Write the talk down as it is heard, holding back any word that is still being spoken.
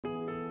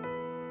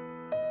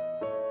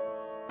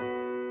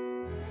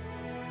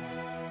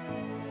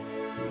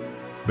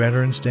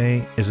Veterans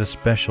Day is a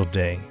special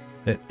day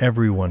that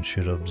everyone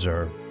should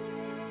observe.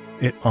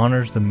 It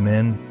honors the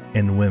men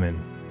and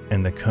women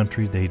and the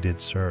country they did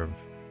serve.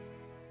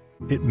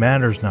 It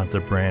matters not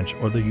the branch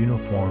or the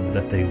uniform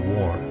that they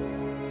wore.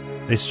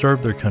 They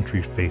served their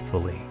country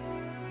faithfully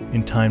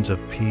in times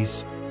of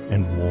peace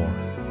and war.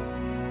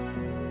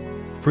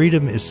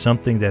 Freedom is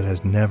something that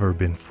has never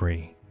been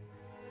free.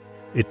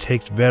 It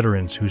takes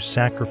veterans who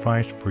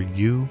sacrificed for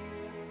you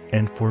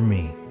and for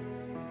me.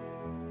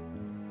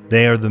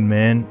 They are the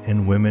men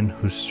and women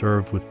who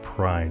served with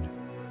pride.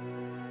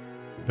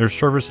 Their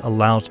service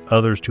allows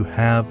others to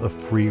have a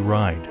free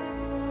ride.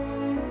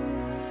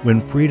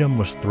 When freedom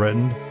was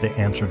threatened, they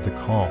answered the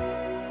call.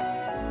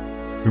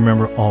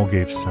 Remember, all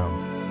gave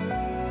some,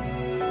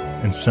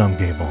 and some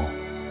gave all.